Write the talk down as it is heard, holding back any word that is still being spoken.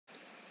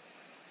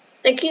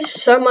Thank you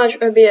so much,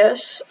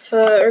 OBS,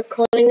 for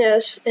recording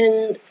this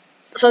in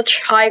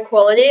such high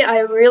quality. I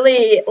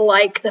really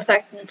like the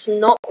fact that it's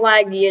not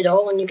laggy at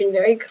all and you can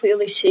very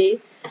clearly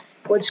see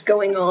what's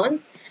going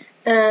on.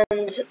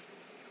 And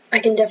I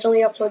can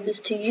definitely upload this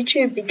to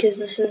YouTube because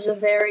this is a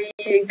very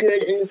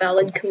good and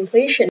valid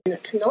completion.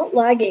 It's not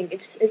lagging.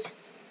 It's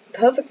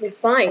perfectly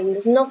fine.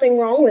 There's nothing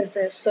wrong with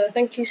this. So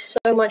thank you so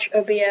much,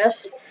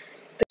 OBS,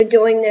 for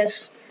doing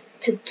this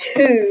to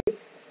 2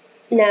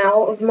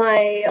 now of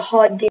my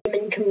hard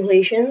demon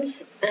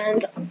completions,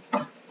 and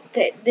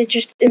that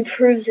just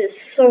improves it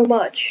so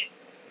much.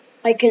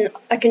 I can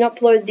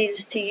upload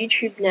these to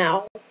YouTube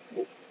now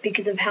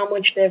because of how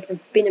much they've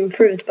been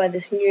improved by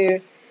this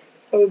new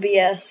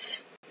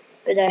OBS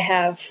that I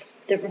have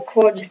that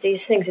records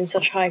these things in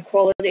such high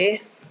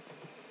quality.